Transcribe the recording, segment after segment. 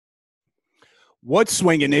What's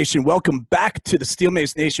swinging, Nation? Welcome back to the Steel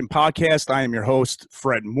Mace Nation podcast. I am your host,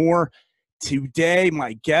 Fred Moore. Today,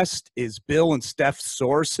 my guest is Bill and Steph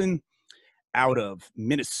Sorensen out of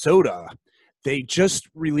Minnesota. They just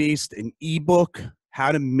released an ebook,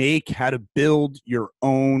 how to build your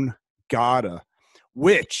own Gada,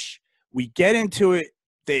 which we get into it.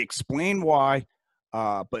 They explain why,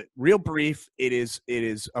 but real brief, it is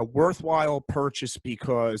a worthwhile purchase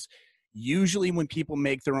because usually when people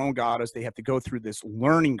make their own Gadas, they have to go through this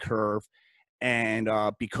learning curve. And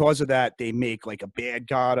because of that, they make like a bad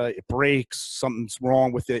Gada. It breaks. Something's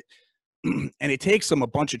wrong with it. And it takes them a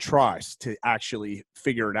bunch of tries to actually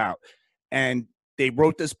figure it out. And they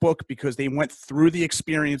wrote this book because they went through the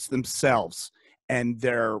experience themselves. And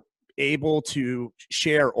they're able to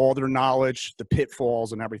share all their knowledge, the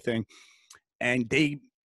pitfalls and everything. And they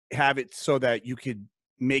have it so that you could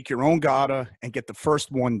make your own Gada and get the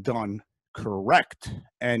first one done correct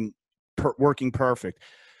and working perfect.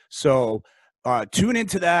 So tune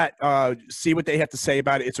into that, see what they have to say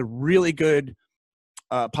about it. It's a really good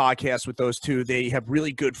podcast with those two. They have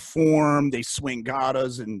really good form. They swing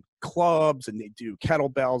Gadas and clubs, and they do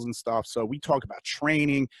kettlebells and stuff. So we talk about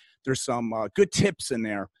training. There's some good tips in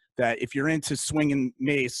there that if you're into swinging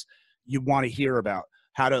mace, you want to hear about.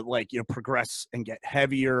 How to progress and get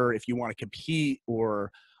heavier if you want to compete,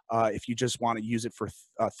 or if you just want to use it for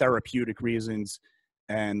therapeutic reasons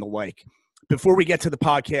and the like. Before we get to the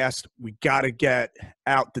podcast, we got to get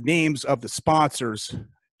out the names of the sponsors.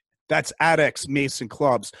 That's Adex Mason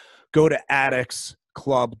Clubs. Go to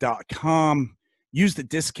adexclub.com. Use the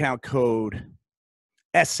discount code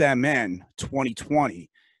SMN2020.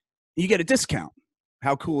 You get a discount.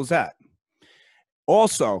 How cool is that?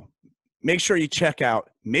 Also, make sure you check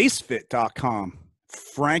out macefit.com.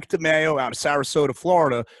 Frank DeMeo out of Sarasota,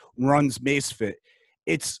 Florida, runs MaceFit.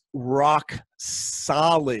 It's rock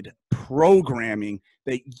solid programming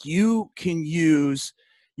that you can use.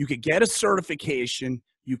 You could get a certification.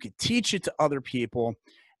 You could teach it to other people.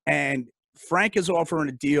 And Frank is offering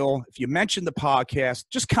a deal. If you mention the podcast,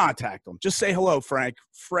 just contact him. Just say, hello, Frank.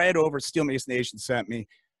 Fred over at Steel Mace Nation sent me.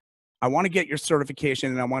 I want to get your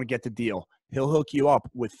certification and I want to get the deal. He'll hook you up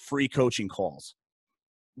with free coaching calls.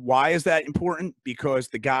 Why is that important? Because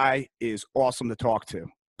the guy is awesome to talk to,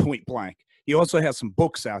 point blank. He also has some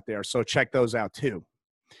books out there, so check those out too.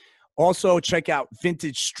 Also, check out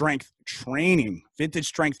Vintage Strength Training. Vintage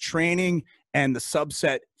Strength Training and the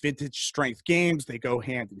subset Vintage Strength Games, they go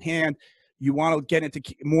hand in hand. You want to get into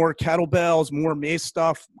more kettlebells, more mace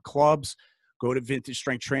stuff, clubs, go to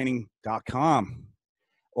vintagestrengthtraining.com.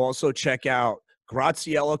 Also, check out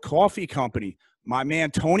Graziella Coffee Company. My man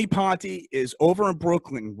Tony Ponte is over in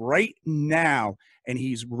Brooklyn right now, and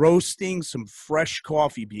he's roasting some fresh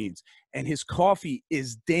coffee beans. And his coffee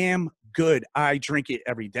is damn good. I drink it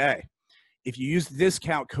every day. If you use the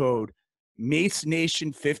discount code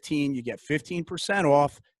MaceNation15, you get 15%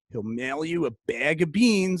 off. He'll mail you a bag of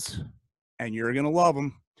beans, and you're going to love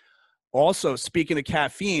them. Also, speaking of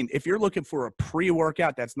caffeine, if you're looking for a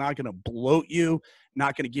pre-workout that's not going to bloat you,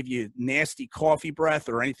 not going to give you nasty coffee breath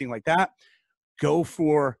or anything like that, go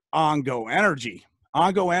for Ongo Energy.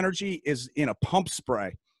 Ongo Energy is in a pump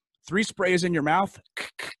spray. 3 sprays in your mouth,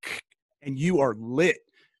 and you are lit.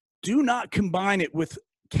 Do not combine it with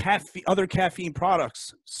other caffeine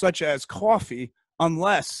products, such as coffee,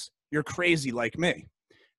 unless you're crazy like me.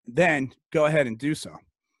 Then go ahead and do so.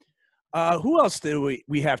 Who else do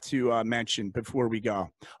we have to mention before we go?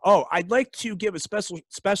 Oh, I'd like to give a special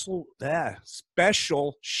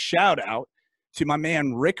shout out to my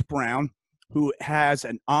man Rick Brown, who has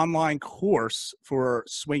an online course for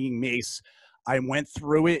swinging mace. I went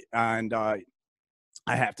through it, and I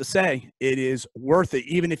have to say, it is worth it.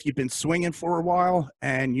 Even if you've been swinging for a while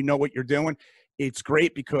and you know what you're doing, it's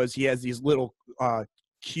great because he has these little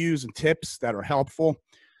cues and tips that are helpful.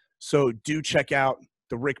 So do check out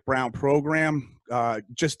the Rick Brown program.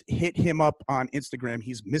 Just hit him up on Instagram.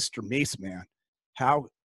 He's Mr. Mace Man. How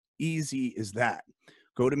easy is that?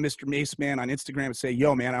 Go to Mr. Mace Man on Instagram and say,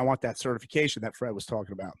 yo, man, I want that certification that Fred was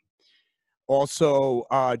talking about. Also,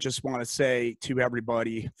 just want to say to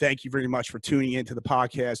everybody, thank you very much for tuning into the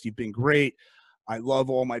podcast. You've been great. I love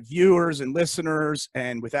all my viewers and listeners,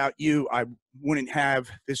 and without you, I wouldn't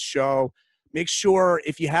have this show. Make sure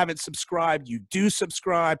if you haven't subscribed, you do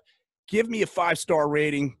subscribe. Give me a 5-star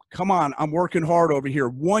rating. Come on, I'm working hard over here.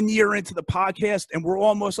 1 year into the podcast, and we're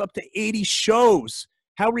almost up to 80 shows.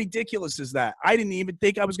 How ridiculous is that? I didn't even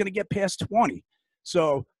think I was going to get past 20.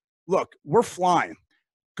 So, look, we're flying.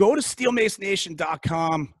 Go to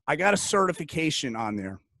steelmacenation.com. I got a certification on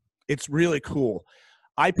there. It's really cool.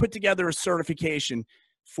 I put together a certification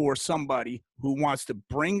for somebody who wants to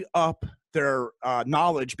bring up their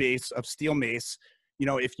knowledge base of steel mace. You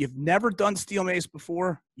know, if you've never done steel mace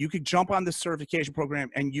before, you could jump on this certification program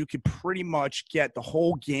and you could pretty much get the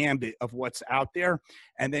whole gambit of what's out there.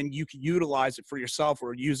 And then you can utilize it for yourself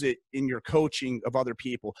or use it in your coaching of other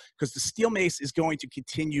people, because the steel mace is going to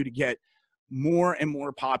continue to get more and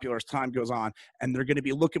more popular as time goes on. And they're going to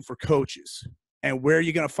be looking for coaches. And where are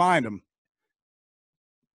you going to find them?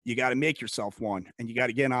 You got to make yourself one, and you got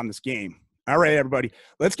to get on this game. All right, everybody,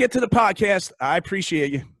 let's get to the podcast. I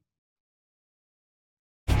appreciate you.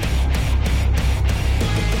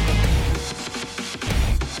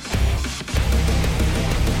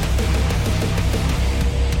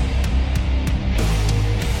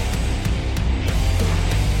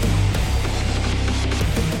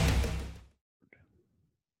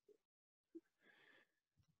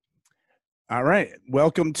 All right.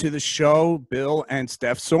 Welcome to the show, Bill and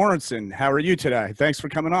Steph Sorensen. How are you today? Thanks for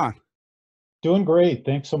coming on. Doing great.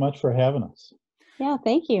 Thanks so much for having us. Yeah,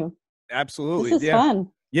 thank you. Absolutely. This is fun.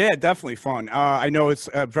 Yeah, definitely fun. I know it's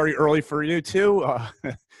very early for you too.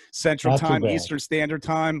 Central Time, Eastern Standard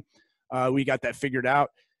Time. We got that figured out.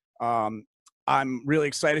 I'm really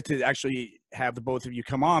excited to actually have the both of you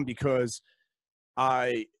come on, because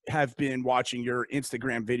I have been watching your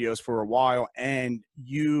Instagram videos for a while, and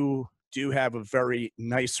you do have a very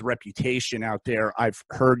nice reputation out there. I've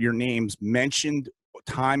heard your names mentioned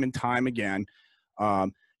time and time again.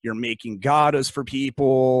 You're making gatas for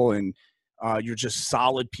people, and you're just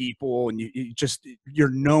solid people, and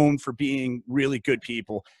you're known for being really good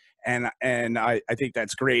people. And I think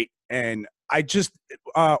that's great. And I just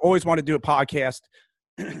always want to do a podcast,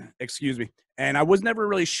 excuse me. And I was never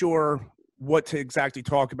really sure what to exactly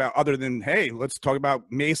talk about, other than, hey, let's talk about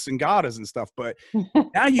mace and gatas and stuff. But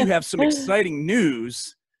now you have some exciting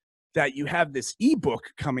news that you have this ebook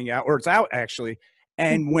coming out, or it's out actually.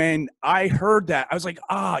 And when I heard that, I was like,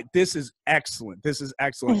 this is excellent. This is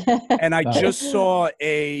excellent. And I just saw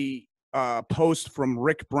a post from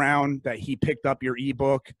Rick Brown that he picked up your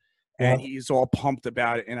ebook, and he's all pumped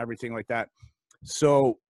about it and everything like that.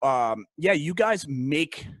 So yeah, you guys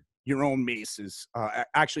make your own maces,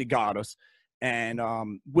 actually gatas, and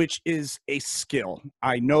which is a skill.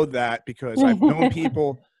 I know that because I've known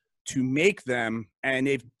people to make them, and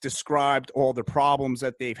they've described all the problems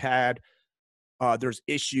that they've had. There's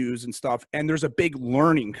issues and stuff, and there's a big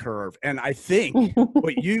learning curve. And I think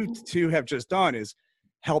what you two have just done is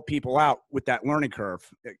help people out with that learning curve.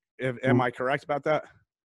 Am I correct about that?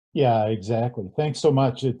 Yeah, exactly. Thanks so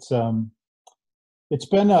much. It's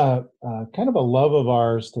been a kind of a love of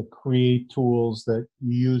ours to create tools that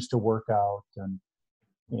you use to work out.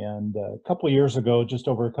 And a couple of years ago, just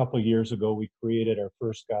over a couple of years ago, we created our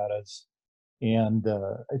first gatas. And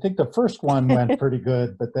I think the first one went pretty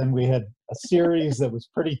good, but then we had a series that was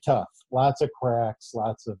pretty tough. Lots of cracks,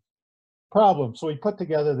 lots of problems. So we put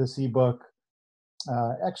together this ebook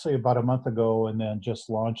actually about a month ago, and then just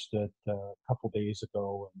launched it a couple days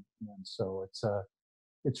ago. And so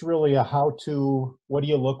it's really a how-to. What do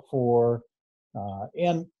you look for?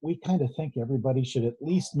 And we kind of think everybody should at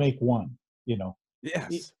least make one.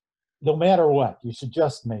 Yes. No matter what, you should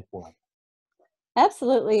just make one.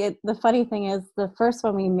 Absolutely. The funny thing is, the first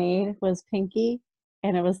one we made was Pinky,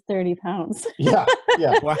 and it was 30 pounds. Yeah.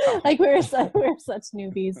 Wow. Like we're such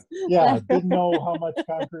newbies. Yeah, didn't know how much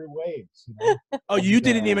concrete weighs. Oh, you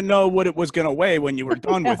didn't even know what it was going to weigh when you were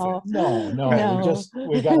done with it. No.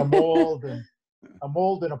 We got a mold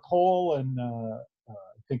and a pole, and I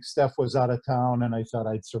think Steph was out of town, and I thought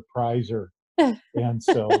I'd surprise her. And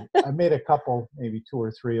so I made a couple, maybe 2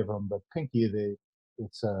 or 3 of them. But Pinky,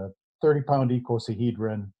 it's a 30-pound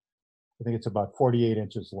icosahedron. I think it's about 48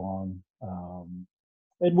 inches long.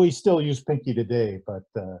 And we still use Pinky today, but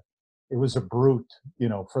it was a brute,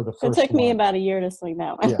 for the first It took me one. about a year to swing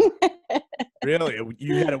that one. Yeah. Really?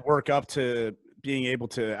 You had to work up to being able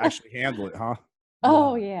to actually handle it, huh?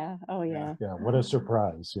 Oh yeah. Yeah, what a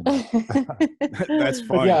surprise. That's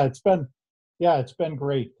funny. But it's been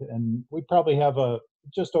great. And we probably have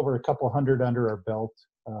just over a couple hundred under our belt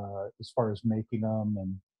as far as making them.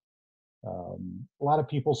 And a lot of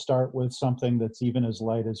people start with something that's even as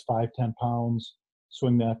light as 5-10 pounds,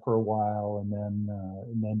 swing that for a while, and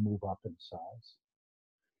then move up in size.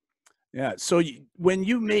 Yeah. So when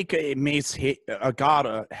you make a mace, a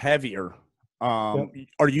gata heavier,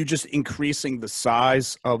 are you just increasing the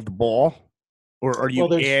size of the ball, or are you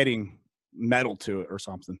adding metal to it or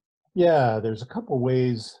something? Yeah, there's a couple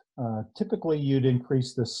ways. Typically, you'd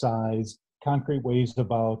increase the size. Concrete weighs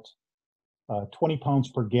about 20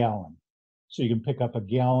 pounds per gallon. So you can pick up a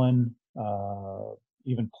gallon,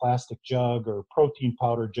 even plastic jug or protein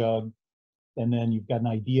powder jug, and then you've got an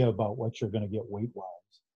idea about what you're going to get weight-wise.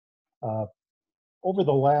 Uh, over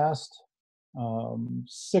the last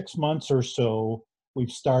 6 months or so,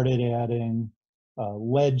 we've started adding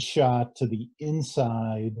lead shot to the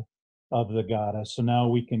inside of the gata. So now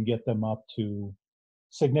we can get them up to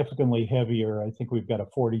significantly heavier. I think we've got a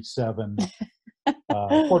 47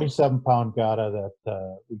 pound gata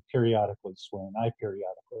that we periodically swing. I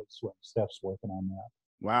periodically swing. Steph's working on that.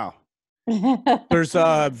 Wow. There's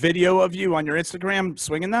a video of you on your Instagram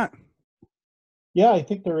swinging that? Yeah, I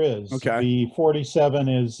think there is. Okay. The 47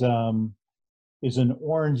 is an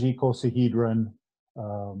orange icosahedron,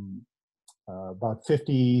 about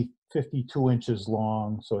 52 inches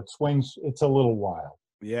long. So it swings. It's a little wild.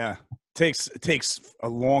 Yeah. It takes a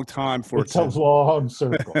long time for it's a long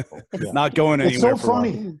circle. Yeah. Not going anywhere. It's so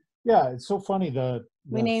funny. Yeah, it's so funny.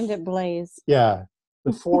 We named it Blaze. Yeah,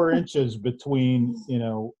 the 4 inches between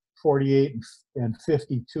 48 and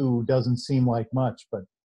 52 doesn't seem like much, but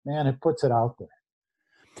man, it puts it out there.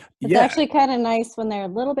 It's actually kind of nice when they're a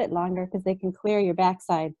little bit longer because they can clear your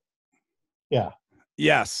backside. Yeah.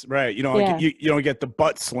 Yes, right. You don't you don't get the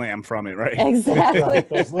butt slam from it, right? Exactly. Right,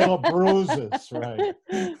 those little bruises, right?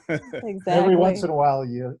 Exactly. Every once in a while,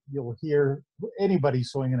 you'll hear anybody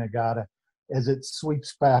swinging a gata as it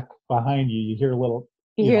sweeps back behind you. You hear a little.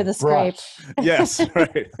 You hear the scrape. Yes,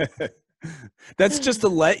 right. That's just to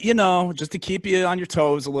let you know, just to keep you on your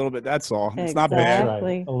toes a little bit. That's all. It's not bad.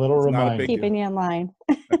 Right. A little reminder. Keeping you in line.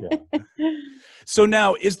 Yeah. So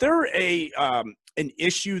now, is there an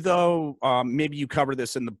issue though? Maybe you cover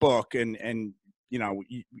this in the book, and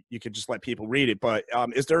you could just let people read it. But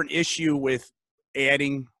is there an issue with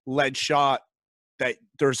adding lead shot? That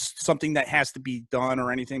there's something that has to be done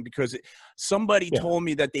or anything? Because somebody told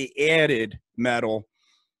me that they added metal,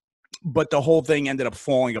 but the whole thing ended up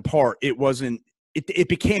falling apart. It wasn't. It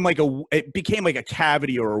became like a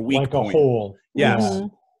cavity or a weak point. A hole. Yes. Mm-hmm.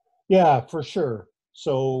 Yeah, for sure.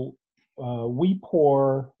 So we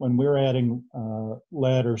pour when we're adding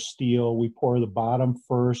lead or steel. We pour the bottom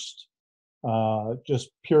first,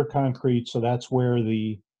 just pure concrete. So that's where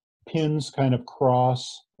the pins kind of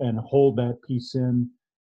cross and hold that piece in,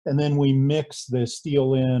 and then we mix the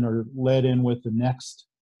steel in or lead in with the next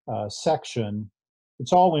section.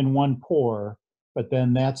 It's all in one pour, but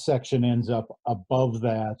then that section ends up above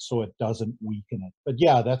that so it doesn't weaken it. But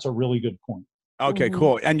yeah, that's a really good point. Okay,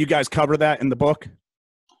 cool. And you guys cover that in the book?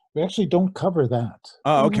 We actually don't cover that.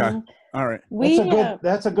 Oh, okay. All right.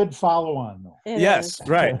 That's a good follow-on, though. Yes,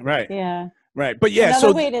 right. Yeah. Right. But yeah,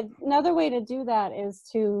 another way to do that is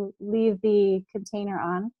to leave the container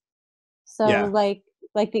on. So like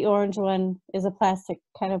the orange one is a plastic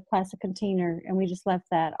container, and we just left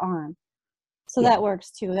that on. So that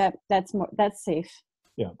works too. That's safe.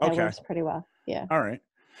 Yeah. That works pretty well. Yeah. All right.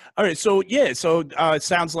 So it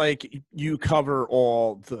sounds like you cover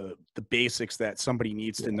all the basics that somebody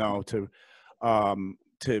needs to know to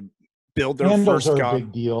build their Handles first are gun. a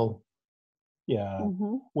big deal. Yeah.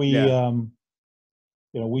 Mm-hmm.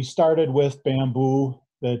 We started with bamboo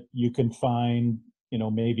that you can find,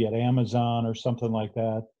 maybe at Amazon or something like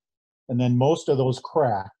that. And then most of those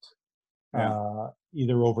cracked,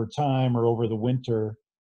 either over time or over the winter.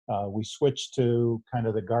 We switched to kind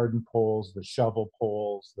of the garden poles, the shovel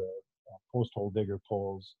poles, the post hole digger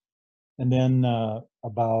poles. And then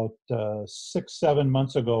about 6-7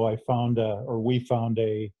 months ago, we found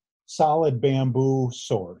a solid bamboo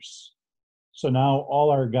source. So now all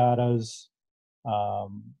our gatas,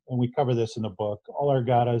 and we cover this in the book, all our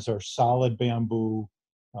gatas are solid bamboo,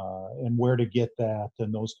 and where to get that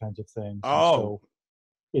and those kinds of things. Oh. So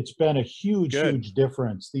it's been a huge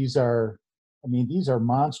difference. These are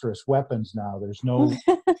monstrous weapons now. There's no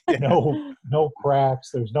no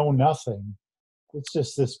cracks. There's no nothing. It's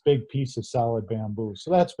just this big piece of solid bamboo.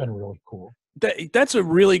 So that's been really cool. That's a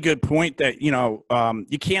really good point. That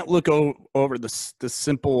you can't look over the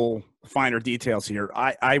simple finer details here.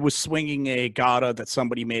 I was swinging a gata that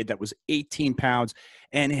somebody made that was 18 pounds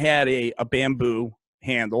and had a bamboo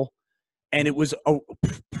handle, and it was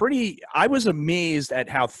I was amazed at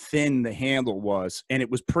how thin the handle was, and it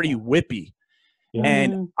was pretty whippy. Yeah.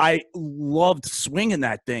 And I loved swinging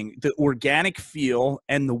that thing. The organic feel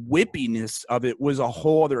and the whippiness of it was a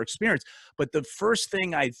whole other experience. But the first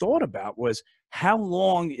thing I thought about was, how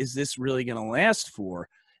long is this really going to last for?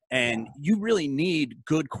 And you really need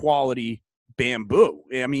good quality bamboo.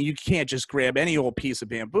 I mean, you can't just grab any old piece of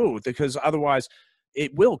bamboo, because otherwise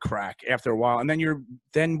it will crack after a while. And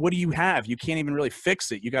then what do you have? You can't even really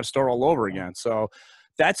fix it. You got to start all over again. So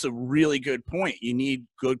that's a really good point. You need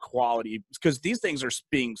good quality, because these things are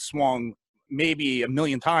being swung maybe 1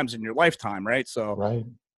 million times in your lifetime, right? So right.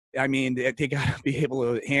 I mean, they got to be able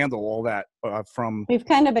to handle all that from. We've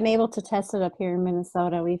kind of been able to test it up here in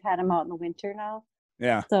Minnesota. We've had them out in the winter now.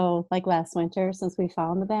 Yeah. So like last winter, since we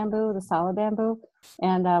found the bamboo, the solid bamboo,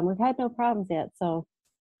 and we've had no problems yet. So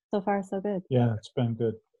far so good. Yeah, it's been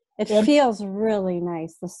good. It feels really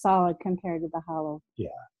nice, the solid compared to the hollow. Yeah.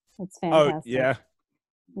 It's fantastic. Oh, yeah.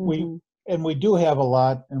 We do have a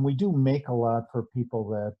lot, and we do make a lot for people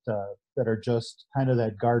that are just kind of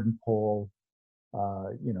that garden pole,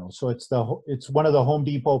 you know. So it's one of the Home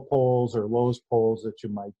Depot poles or Lowe's poles that you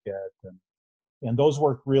might get, and those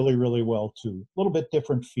work really, really well too. A little bit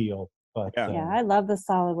different feel, but yeah, I love the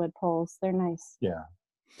solid wood poles. They're nice.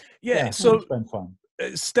 Yeah. So it's been fun.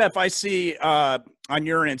 Steph, I see on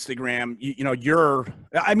your Instagram,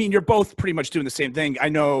 you're both pretty much doing the same thing. I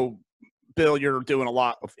know, Bill, you're doing a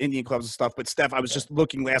lot of Indian clubs and stuff, but Steph, I was just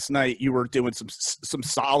looking last night. You were doing some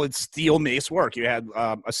solid steel mace work. You had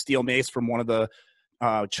a steel mace from one of the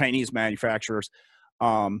Chinese manufacturers.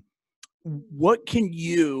 What can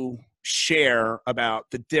you share about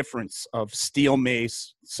the difference of steel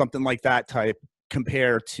mace, something like that type,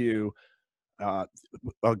 compared to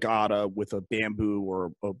a gada with a bamboo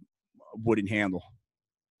or a wooden handle?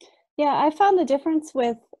 Yeah, I found the difference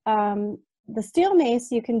with the steel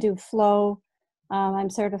mace. You can do flow. I'm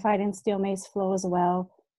certified in steel mace flow as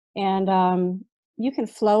well. And you can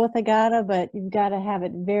flow with a gada, but you've got to have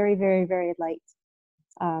it very, very, very light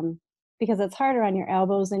because it's harder on your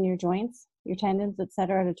elbows and your joints, your tendons,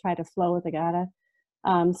 etc., to try to flow with a gada.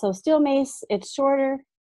 So steel mace, it's shorter,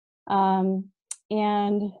 and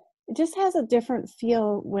it just has a different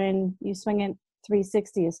feel when you swing it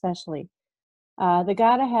 360, especially. The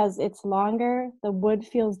gada it's longer. The wood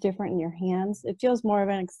feels different in your hands. It feels more of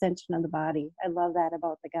an extension of the body. I love that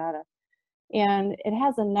about the gada. And it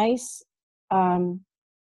has a nice, I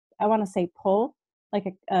want to say pull, like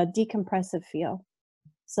a decompressive feel.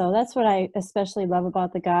 So that's what I especially love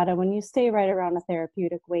about the gada. When you stay right around a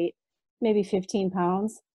therapeutic weight, maybe 15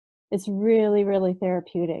 pounds, it's really, really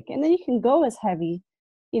therapeutic. And then you can go as heavy.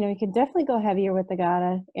 You can definitely go heavier with the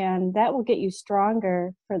gada, and that will get you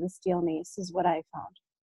stronger for the steel mace, is what I found.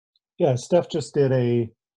 Yeah, Steph just did a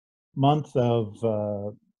month of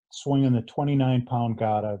swinging the 29-pound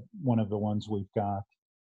gada, one of the ones we've got.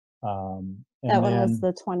 That one was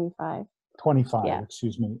the 25. 25, yeah.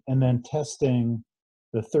 Excuse me. And then testing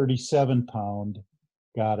the 37-pound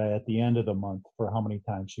gada at the end of the month for how many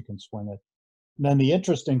times she can swing it. And then the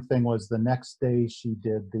interesting thing was the next day she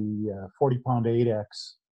did the 40-pound 8X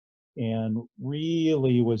and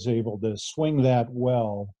really was able to swing that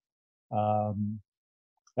well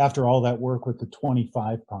after all that work with the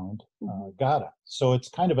 25-pound gada. So it's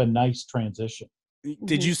kind of a nice transition.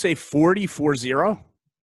 Did you say 40?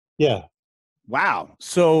 Yeah. Wow.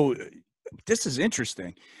 So this is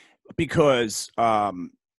interesting because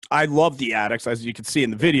I love the Addicts, as you can see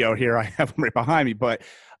in the video here. I have them right behind me, but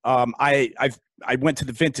I went to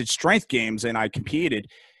the Vintage Strength Games and I competed,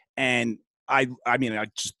 and I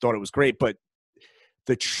just thought it was great. But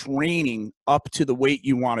the training up to the weight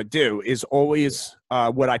you want to do is always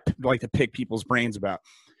what I like to pick people's brains about.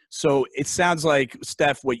 So it sounds like,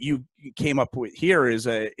 Steph, what you came up with here is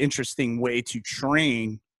an interesting way to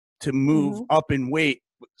train to move up in weight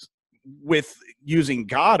with using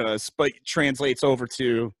gadas, but translates over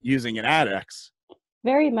to using an Addicts.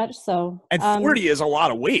 Very much so. And 40 is a lot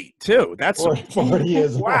of weight too. That's 40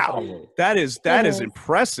 is wow. That is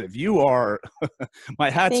impressive. You are my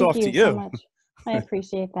hat's off to you. So much. I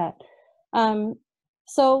appreciate that.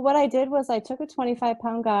 So what I did was I took a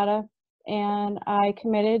 25-pound gada and I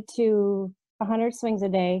committed to 100 swings a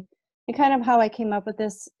day. And kind of how I came up with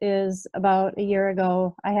this is about a year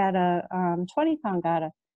ago, I had a 20-pound gada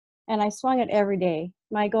and I swung it every day.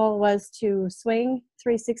 My goal was to swing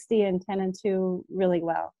 360 and 10 and 2 really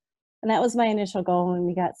well. And that was my initial goal when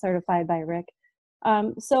we got certified by Rick.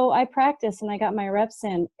 So I practiced and I got my reps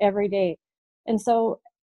in every day. And so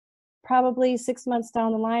probably 6 months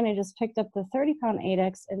down the line, I just picked up the 30-pound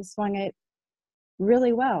 8X and swung it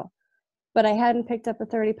really well. But I hadn't picked up a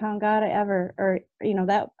 30-pound gada ever, or,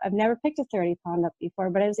 that I've never picked a 30-pound up before,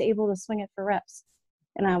 but I was able to swing it for reps.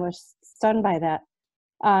 And I was stunned by that.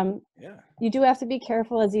 You do have to be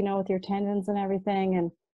careful, as you know, with your tendons and everything,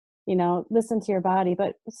 and listen to your body.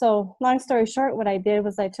 But so long story short, what I did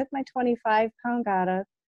was I took my 25-pound gada.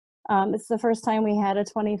 It's the first time we had a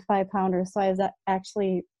 25-pounder, so I was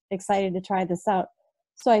actually excited to try this out.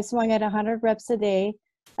 So I swung at 100 reps a day.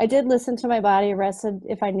 I did listen to my body, rested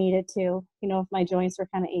if I needed to, if my joints were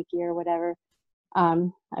kind of achy or whatever.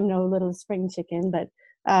 I'm no little spring chicken, but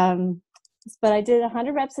I did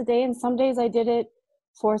 100 reps a day, and some days I did it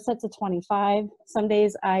 4 sets of 25. Some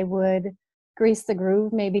days I would grease the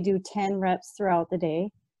groove, maybe do 10 reps throughout the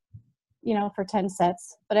day, you know, for 10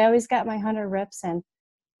 sets. But I always got my 100 reps in.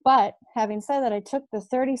 But having said that, I took the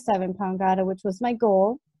 37-pound Gada, which was my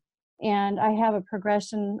goal, and I have a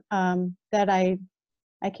progression that I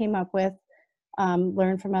came up with,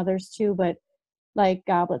 learned from others too, but like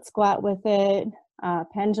goblet squat with it,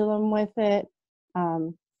 pendulum with it,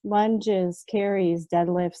 lunges, carries,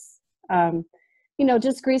 deadlifts, you know,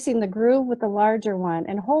 just greasing the groove with the larger one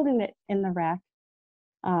and holding it in the rack.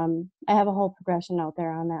 I have a whole progression out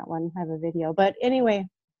there on that one. I have a video. But anyway,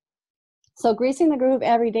 so greasing the groove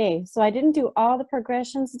every day. So I didn't do all the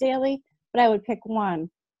progressions daily, but I would pick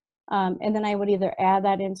one. And then I would either add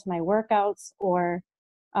that into my workouts, or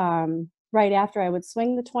right after I would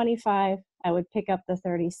swing the 25, I would pick up the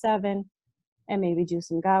 37 and maybe do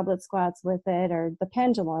some goblet squats with it, or the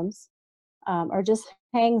pendulums, or just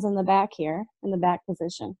hangs in the back here in the back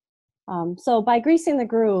position. So by greasing the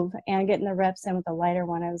groove and getting the reps in with the lighter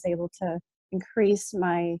one, I was able to increase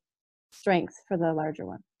my strength for the larger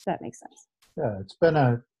one. If that makes sense. Yeah, it's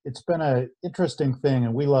been a interesting thing,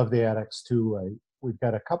 and we love the Addicts too. We've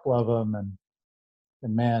got a couple of them,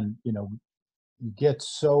 and man, you know, you get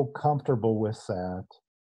so comfortable with that.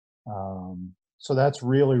 So that's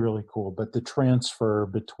really, really cool. But the transfer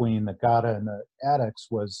between the Gada and the Addicts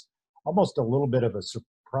was almost a little bit of a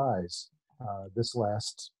surprise this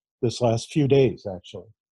last few days, actually.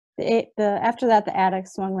 After that, the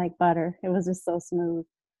Addicts swung like butter. It was just so smooth.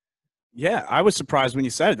 Yeah, I was surprised when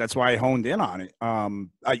you said it. That's why I honed in on it.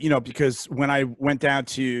 You know, because when I went down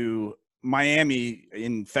to Miami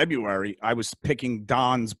in February, I was picking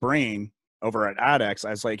Don's brain over at Addicts. I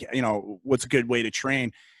was like, you know, what's a good way to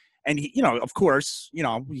train? And he, you know, of course, you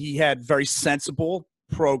know, he had very sensible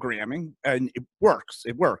programming, and it works.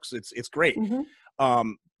 It works. It's great.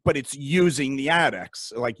 Mm-hmm. But it's using the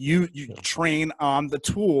Addicts. Like you train on the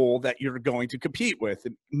tool that you're going to compete with.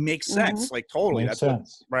 It makes sense. Mm-hmm. Like totally. Makes That's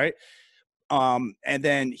sense. what, right. And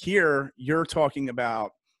then here you're talking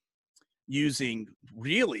about using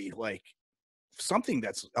really like something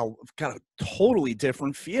that's got a totally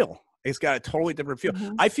different feel. It's got a totally different feel.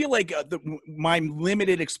 Mm-hmm. I feel like my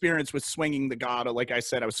limited experience with swinging the Gada, like I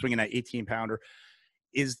said, I was swinging that 18-pounder,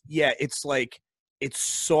 is, yeah, it's like, it's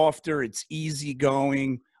softer, it's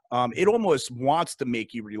easygoing. It almost wants to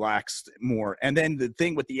make you relax more. And then the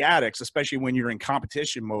thing with the Addicts, especially when you're in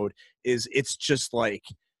competition mode, is it's just like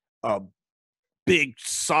a big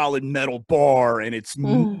solid metal bar, and it's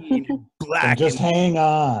mean and black. And just hang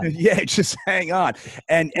on. Yeah, just hang on.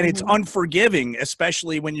 And Mm-hmm. it's unforgiving,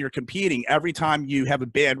 especially when you're competing. Every time you have a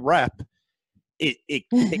bad rep, it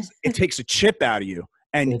takes a chip out of you.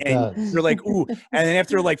 And you're like, ooh. And then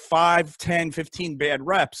after like 5, 10, 15 bad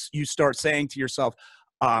reps, you start saying to yourself,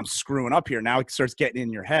 I'm screwing up here. Now it starts getting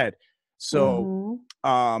in your head. So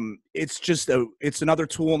it's another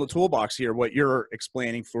tool in the toolbox here, what you're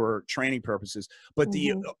explaining for training purposes. But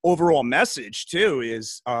the overall message too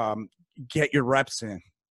is get your reps in,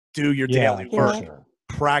 do your daily work, sure.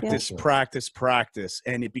 practice, practice,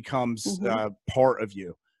 and it becomes part of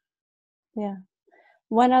you. Yeah.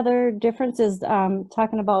 One other difference is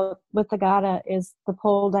talking about with the Gada is the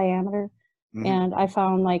pole diameter. Mm-hmm. And I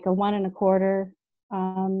found like a 1 1/4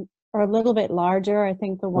 or a little bit larger. I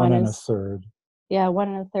think the one 1 is 1/3. Yeah,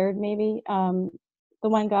 1 1/3 maybe. The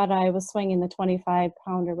one Gada I was swinging, the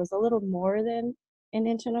 25-pounder, was a little more than 1 1/4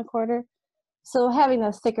 inches. So having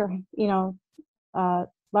a thicker, you know,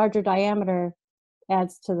 larger diameter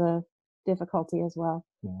adds to the difficulty as well.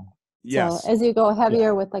 Yeah. Yes. So as you go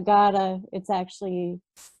heavier with the Gada, it's actually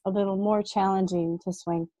a little more challenging to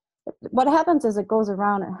swing. What happens is it goes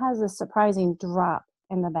around, it has a surprising drop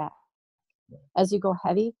in the back as you go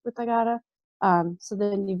heavy with the Gada. So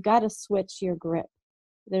then you've got to switch your grip.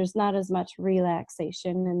 There's not as much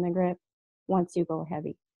relaxation in the grip once you go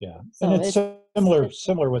heavy. Yeah, so and it's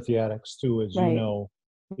similar with the Addicts too, as you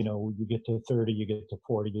know, you get to 30, you get to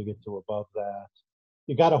 40, you get to above that.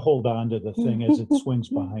 You got to hold on to the thing as it swings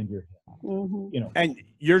behind your head. Mm-hmm. You know. And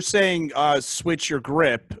you're saying switch your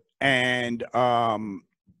grip, and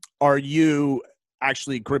are you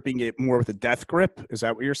actually gripping it more with a death grip? Is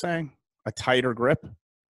that what you're saying? A tighter grip?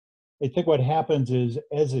 I think what happens is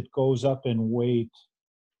as it goes up in weight,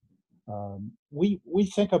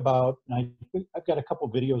 we think about, and I've got a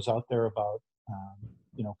couple videos out there about,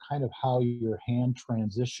 kind of how your hand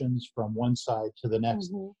transitions from one side to the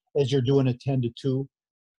next as you're doing a 10 to 2.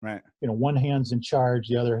 Right. One hand's in charge,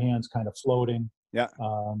 the other hand's kind of floating. Yeah.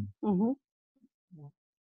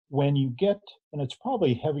 When you get, and it's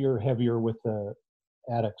probably heavier with the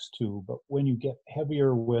Addicts too, but when you get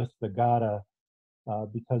heavier with the Gada,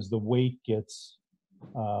 because the weight gets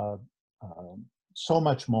so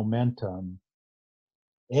much momentum,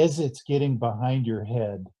 as it's getting behind your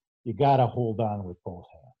head, you got to hold on with both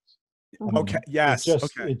hands. I Okay. mean, Yes.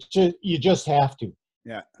 Okay. you just have to.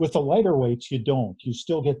 Yeah. With the lighter weights, you don't. You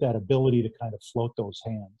still get that ability to kind of float those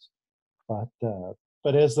hands.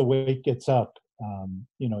 But as the weight gets up,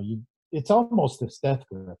 it's almost this death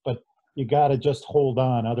grip, but you got to just hold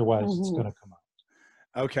on. Otherwise, it's going to come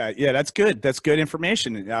out. Okay. Yeah, that's good. That's good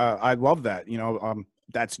information. I love that.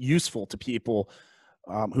 That's useful to people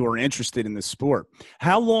who are interested in this sport.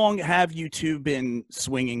 How long have you two been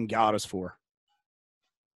swinging Gatas for?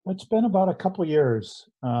 It's been about a couple of years.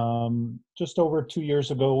 Just over 2 years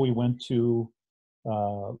ago, we went to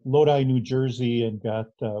Lodi, New Jersey, and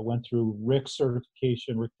went through Rick's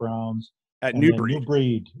certification, Rick Brown's, At and New then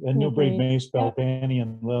Breed. New Breed Mace Belt, Yep. Danny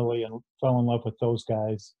and Lily, and fell in love with those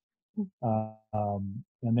guys. And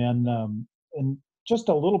just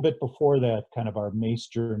a little bit before that, kind of our mace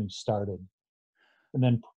journey started. And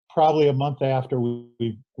then probably a month after, we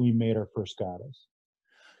made our first Gatas.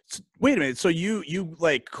 Wait a minute. So you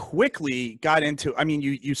like quickly got into, I mean,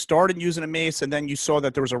 you started using a mace and then you saw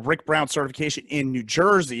that there was a Rick Brown certification in New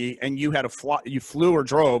Jersey and you had you flew or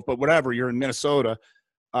drove, but whatever, you're in Minnesota.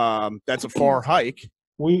 That's a far hike.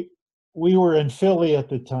 We were in Philly at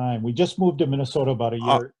the time. We just moved to Minnesota about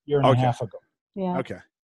a year and a half ago. Yeah. Okay.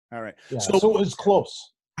 All right. Yeah, So so it was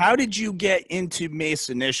close. how did you get into mace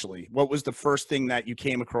initially? What was the first thing that you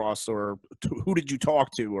came across, or who did you talk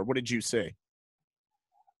to, or what did you see?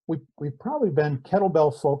 We've probably been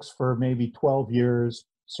kettlebell folks for maybe 12 years,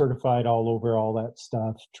 certified all over all that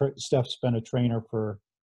stuff. Steph's been a trainer for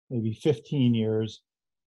maybe 15 years.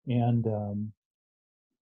 And I'm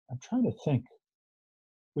trying to think.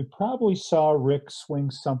 We probably saw Rick swing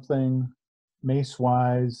something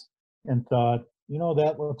mace-wise and thought,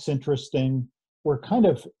 that looks interesting. We're kind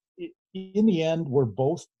of, in the end, we're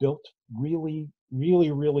both built really,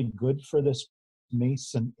 really, really good for this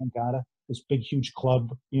mace and Gata, this big, huge club,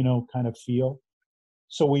 kind of feel.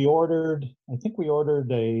 So I think we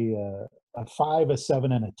ordered a 5, a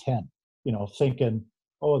 7, and a 10, thinking,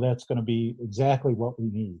 oh, that's going to be exactly what we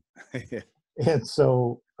need. And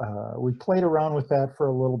so we played around with that for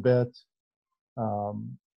a little bit.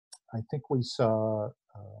 I think we saw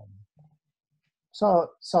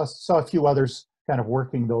a few others kind of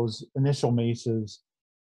working those initial maces,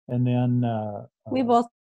 and then we both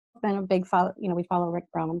been a big follow. We follow Rick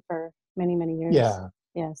Brown for many years.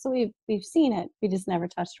 Yeah. So we've seen it. We just never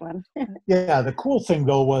touched one. Yeah. The cool thing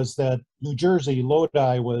though was that New Jersey,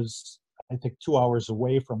 Lodi, was I think 2 hours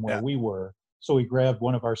away from where we were. So we grabbed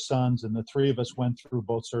one of our sons, and the three of us went through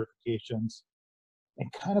both certifications,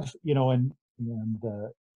 and kind of and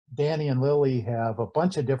Danny and Lily have a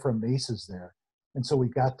bunch of different maces there, and so we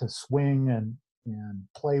got to swing and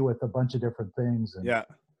play with a bunch of different things, and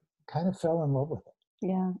kind of fell in love with it.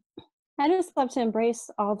 Yeah, I just love to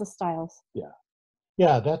embrace all the styles.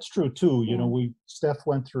 Yeah, that's true too. Steph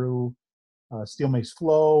went through Steel Mace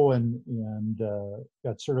Flow and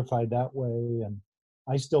got certified that way, and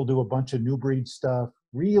I still do a bunch of New Breed stuff.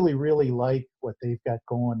 Really, really like what they've got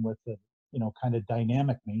going with the kind of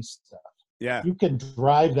dynamic mace stuff. Yeah, you can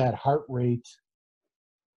drive that heart rate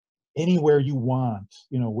anywhere you want,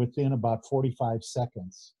 within about 45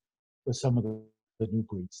 seconds with some of the New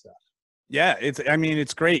Breed stuff. Yeah,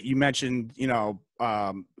 it's great. You mentioned,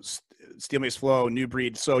 Steel Mace Flow, New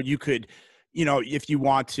Breed. So you could, if you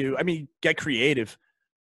want to, get creative.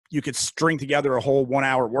 You could string together a whole 1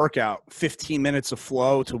 hour workout, 15 minutes of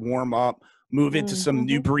flow to warm up, move into some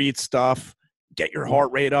New Breed stuff, get your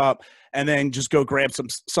heart rate up, and then just go grab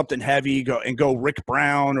something heavy, go Rick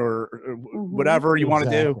Brown or whatever you want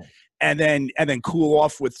to do. And then cool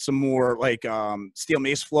off with some more like Steel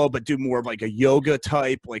Mace Flow, but do more of like a yoga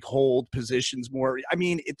type, like hold positions more.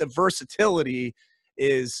 The versatility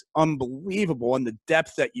is unbelievable, and the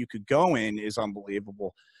depth that you could go in is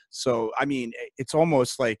unbelievable. So, it's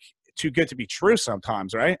almost like too good to be true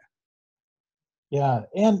sometimes, right? Yeah,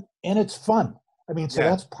 and it's fun.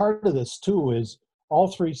 That's part of this too, is all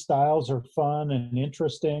three styles are fun and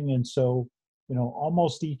interesting, and so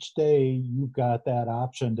almost each day you've got that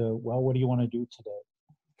option to, well, what do you want to do today?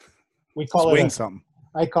 We call swing it something.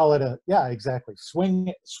 I call it exactly.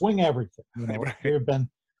 Swing everything. Right.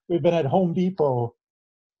 We've been at Home Depot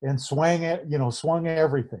and swung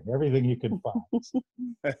everything you can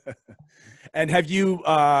find. And have you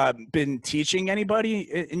been teaching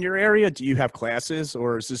anybody in your area? Do you have classes,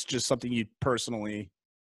 or is this just something you personally?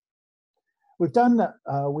 We've done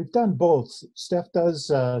both. Steph does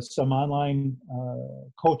some online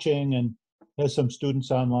coaching and has some students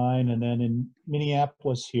online, and then in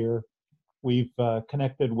Minneapolis here, we've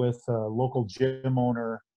connected with a local gym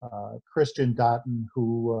owner, Christian Dotton,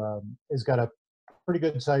 who has got a pretty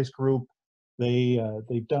good sized group.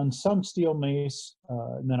 They've done some steel mace,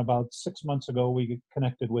 and then about 6 months ago we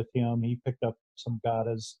connected with him. He picked up some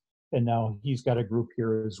gatas, and now he's got a group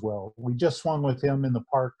here as well. We just swung with him in the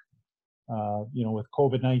park. With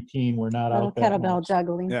COVID-19, we're not Little out that kettlebell much.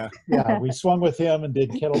 juggling. Yeah. Yeah, we swung with him and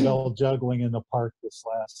did kettlebell juggling in the park this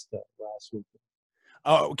last week.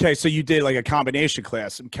 Oh, okay. So you did like a combination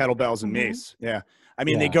class, some kettlebells and mace. Yeah. I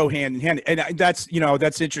mean, they Yeah. go hand in hand, and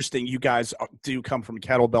that's interesting. You guys do come from a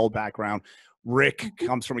kettlebell background. Rick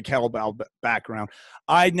comes from a kettlebell background.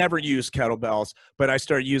 I never used kettlebells, but I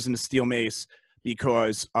started using the steel mace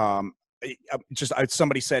because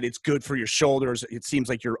somebody said it's good for your shoulders. It seems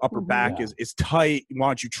like your upper back is tight. Why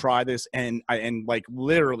don't you try this? And like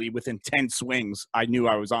literally within 10 swings, I knew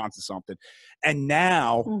I was onto something. And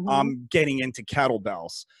now I'm getting into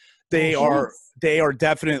kettlebells. They are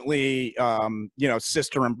definitely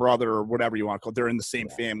sister and brother or whatever you want to call it. They're in the same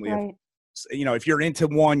family. Right. If you're into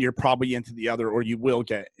one, you're probably into the other, or you will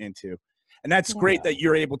get into. And that's great that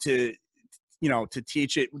you're able to to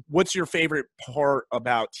teach it. What's your favorite part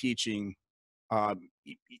about teaching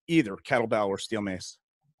either kettlebell or steel mace?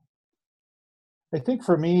 I think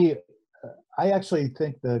for me, I actually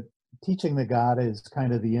think that teaching the gata is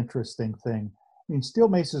kind of the interesting thing. I mean, steel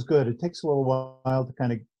mace is good. It takes a little while to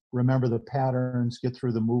kind of remember the patterns, get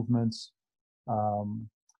through the movements.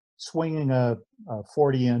 Swinging a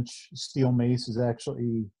 40-inch steel mace is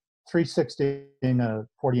actually 360ing a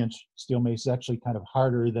 40-inch steel mace is actually kind of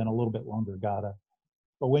harder than a little bit longer gata.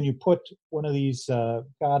 But when you put one of these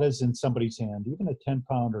gatas in somebody's hand, even a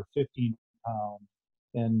 10-pound or 15-pound,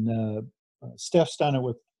 and Steph's done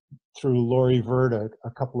it through Lori Vert,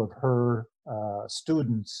 a couple of her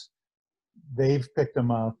students, they've picked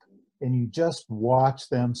them up, and you just watch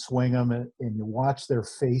them swing them, and you watch their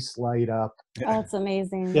face light up. Oh, it's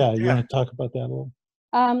amazing. Yeah, you want to talk about that a little?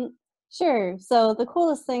 Sure. So the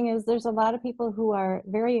coolest thing is there's a lot of people who are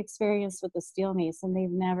very experienced with the steel mace, and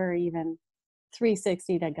they've never even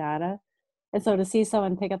 360'd a gata. And so to see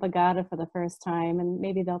someone pick up a gata for the first time, and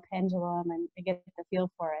maybe they'll pendulum and get the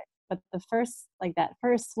feel for it. But that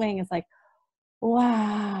first swing is like,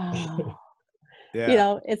 wow.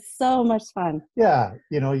 It's so much fun. Yeah,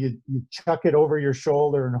 you chuck it over your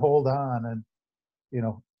shoulder and hold on, and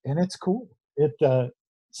and it's cool.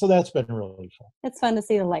 So that's been really fun. It's fun to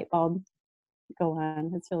see the light bulb go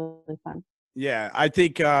on. It's really fun. Yeah, I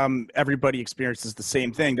think everybody experiences the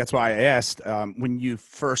same thing. That's why I asked when you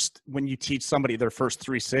teach somebody their first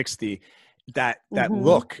 360, that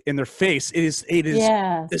look in their face, it is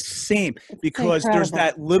the same, because there's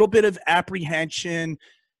that little bit of apprehension.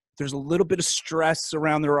 There's a little bit of stress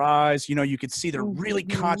around their eyes. You could see they're really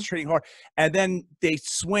concentrating hard, and then they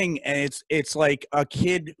swing, and it's like a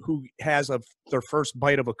kid who has their first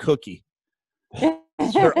bite of a cookie.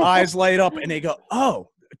 Their eyes light up, and they go, "Oh!"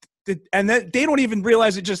 And then they don't even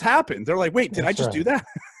realize it just happened. They're like, "Wait, did I just do that?"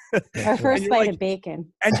 Our first bite of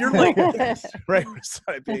bacon. And you're like, right, first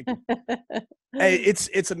bite of bacon. Hey,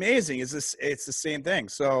 it's amazing. It's the same thing.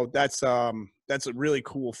 So that's a really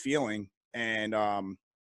cool feeling, and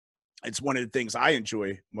it's one of the things I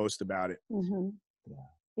enjoy most about it.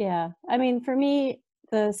 Yeah. I mean, for me,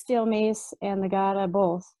 the steel mace and the gata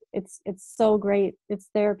both, it's so great. It's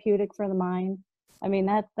therapeutic for the mind. I mean,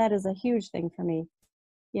 that is a huge thing for me,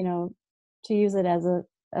 to use it as a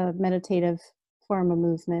meditative form of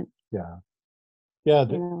movement. Yeah.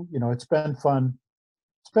 It's been fun.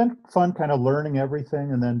 It's been fun kind of learning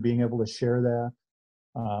everything and then being able to share that.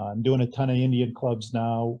 I'm doing a ton of Indian clubs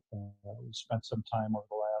now. We spent some time over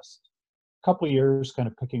the last couple of years kind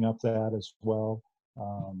of picking up that as well.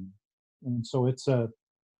 And so it's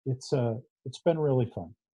been really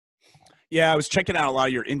fun. Yeah, I was checking out a lot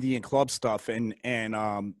of your Indian club stuff, and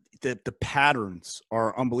the patterns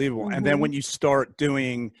are unbelievable. And then when you start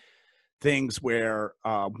doing things where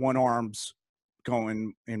one arm's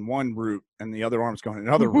going in one route and the other arm's going in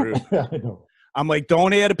another route, I know. I'm like,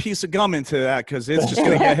 don't add a pice of gum into that, because it's just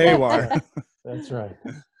going to get haywire. That's right.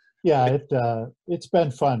 Yeah, it's been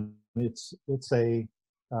fun. It's a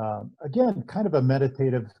again kind of a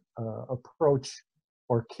meditative approach,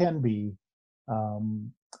 or can be.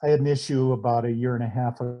 I had an issue about a year and a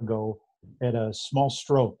half ago. Had a small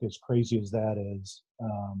stroke, as crazy as that is.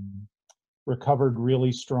 Recovered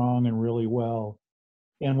really strong and really well,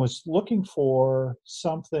 and was looking for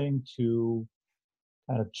something to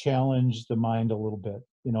kind of challenge the mind a little bit.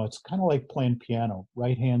 It's kind of like playing piano.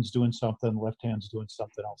 Right hand's doing something, left hand's doing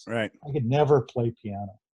something else. Right. I could never play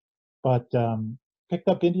piano, but picked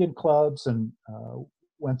up Indian clubs and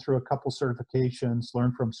went through a couple certifications,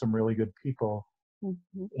 learned from some really good people,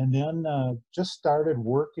 and then just started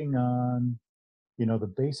working on,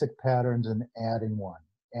 the basic patterns and adding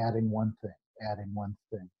one thing, adding one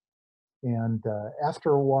thing. And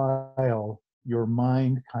after a while, your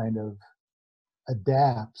mind kind of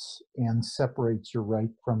adapts and separates your right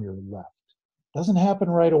from your left. Doesn't happen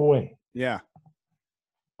right away, Yeah.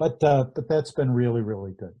 but that's been really,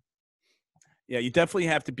 really good. Yeah, you definitely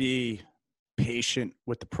have to be patient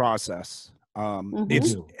with the process.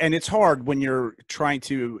 Mhm. It's hard when you're trying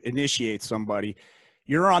to initiate somebody.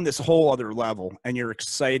 You're on this whole other level, and you're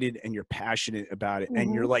excited and you're passionate about it,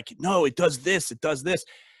 and you're Mhm. like, no, it does this, it does this.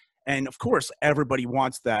 And of course, everybody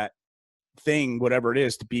wants that thing, whatever it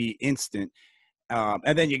is, to be instant.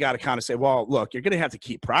 And then you got to kind of say, well, look, you're going to have to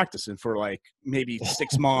keep practicing for like maybe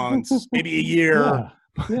 6 months, maybe a year. Yeah,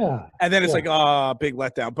 yeah, And then it's yeah. like, big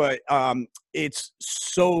letdown. But it's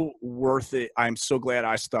so worth it. I'm so glad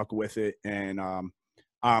I stuck with it. And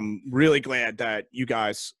I'm really glad that you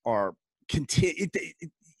guys are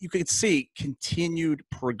you can see continued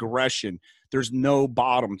progression. There's no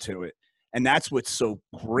bottom to it. And that's what's so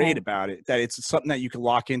great Right. about it, that it's something that you can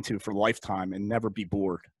lock into for a lifetime and never be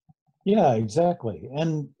bored. Yeah, exactly.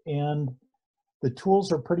 And the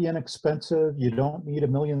tools are pretty inexpensive. You don't need a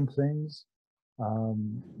million things.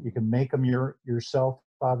 You can make them yourself,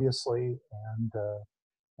 obviously, and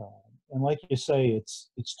like you say, it's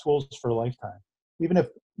tools for a lifetime. Even if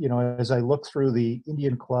as I look through the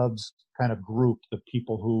Indian clubs kind of group, the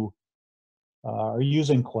people who are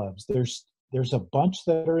using clubs, there's a bunch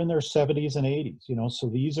that are in their 70s and 80s. So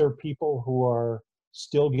these are people who are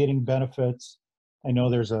still getting benefits. I know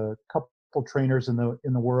there's a couple trainers in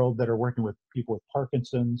the world that are working with people with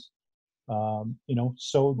Parkinson's. So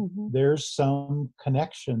Mhm. there's some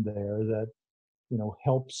connection there that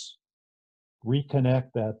helps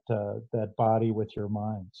reconnect that body with your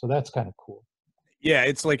mind. So that's kind of cool. Yeah,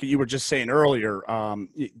 it's like you were just saying earlier,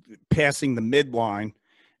 passing the midline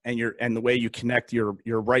and the way you connect your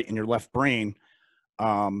right and your left brain.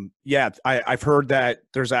 Yeah, I've heard that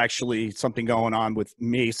there's actually something going on with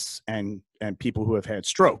MACE and people who have had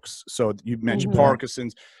strokes. So you mentioned Mhm. Yeah.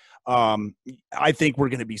 Parkinson's. I think we're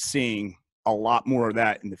going to be seeing a lot more of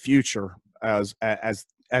that in the future as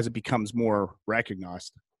it becomes more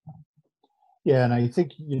recognized. Yeah, and I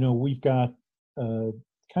think we've got uh,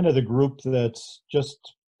 kind of the group that's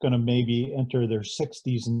just going to maybe enter their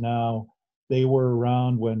 60s now. They were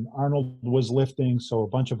around when Arnold was lifting, so a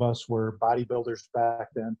bunch of us were bodybuilders back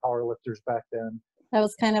then, power lifters back then. That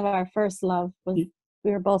was kind of our first love. We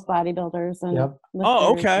were both bodybuilders and Yep.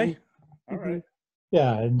 Oh, lifters. okay. And, All right. mhm.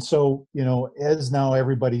 Yeah, and so as now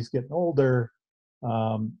everybody's getting older,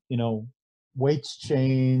 um, you know, weights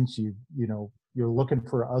change. You're looking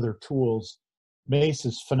for other tools. Mace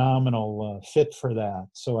is phenomenal fit for that.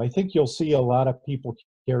 So I think you'll see a lot of people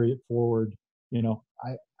carry it forward.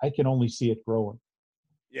 I can only see it growing.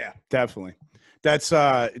 Yeah, definitely. That's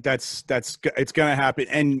it's going to happen.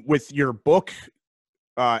 And with your book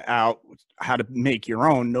out, how to make your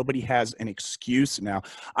own, nobody has an excuse now.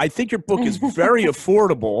 I think your book is very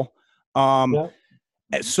affordable. Yeah.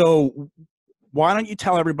 So why don't you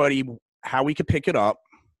tell everybody how we could pick it up,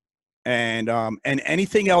 and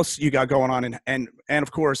anything else you got going on, and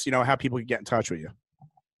of course, how people can get in touch with you.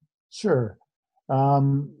 Sure.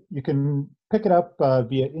 You can pick it up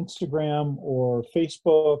via Instagram or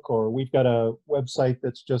Facebook, or we've got a website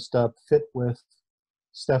that's just up,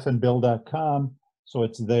 fitwithstephandbill.com. So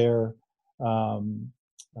it's there.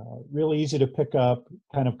 Really easy to pick up,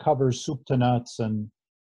 kind of covers soup to nuts. And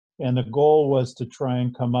the goal was to try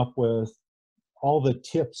and come up with all the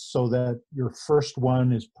tips so that your first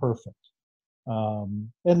one is perfect. And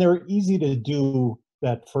they're easy to do,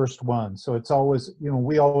 that first one. So it's always,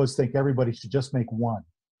 we always think everybody should just make one.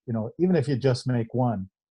 Even if you just make one,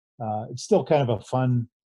 it's still kind of a fun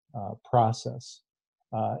process.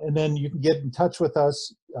 And then you can get in touch with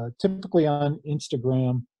us, typically on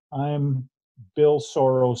Instagram. I'm Bill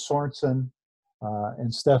Soro Sorensen,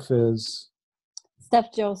 and Steph is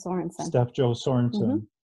Steph Joe Sorensen. Steph Joe Sorensen. Mm-hmm.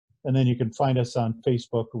 And then you can find us on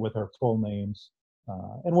Facebook with our full names.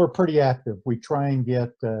 And we're pretty active. We try and get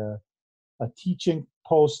a teaching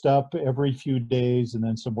post up every few days, and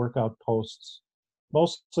then some workout posts,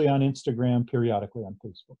 mostly on Instagram, periodically on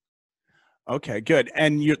Facebook. Okay, good.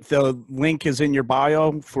 And the link is in your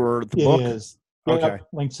bio for the book? It is. Okay. Yep,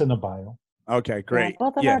 links in the bio. Okay, great. Yeah,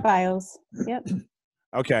 both of our bios. Yep.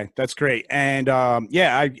 Okay, that's great. And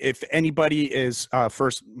if anybody is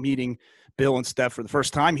first meeting Bill and Steph for the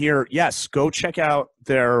first time here, yes, go check out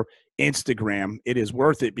their Instagram. It is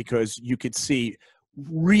worth it because you could see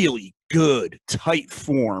really good, tight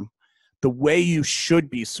form, the way you should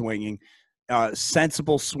be swinging,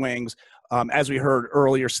 sensible swings. As we heard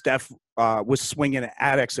earlier, Steph was swinging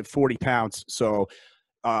addicts at 40 pounds. So,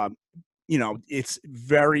 it's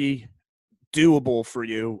very doable for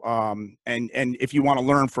you. And if you want to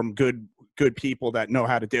learn from good people that know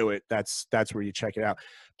how to do it, that's where you check it out.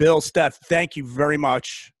 Bill, Steph, thank you very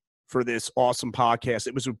much for this awesome podcast.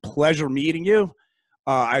 It was a pleasure meeting you.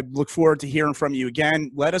 I look forward to hearing from you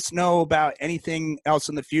again. Let us know about anything else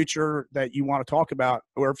in the future that you want to talk about,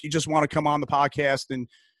 or if you just want to come on the podcast and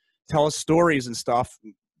tell us stories and stuff,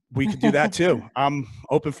 we could do that too. I'm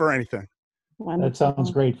open for anything. Wonderful. That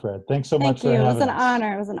sounds great, Fred. Thanks so much for having us. having us. It was an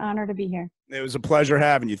honor. It was an honor to be here. It was a pleasure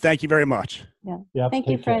having you. Thank you very much. Yeah. Yep, Thank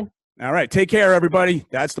you, Fred. All right. Take care, everybody.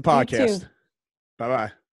 That's the You podcast. too.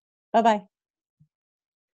 Bye-bye. Bye-bye.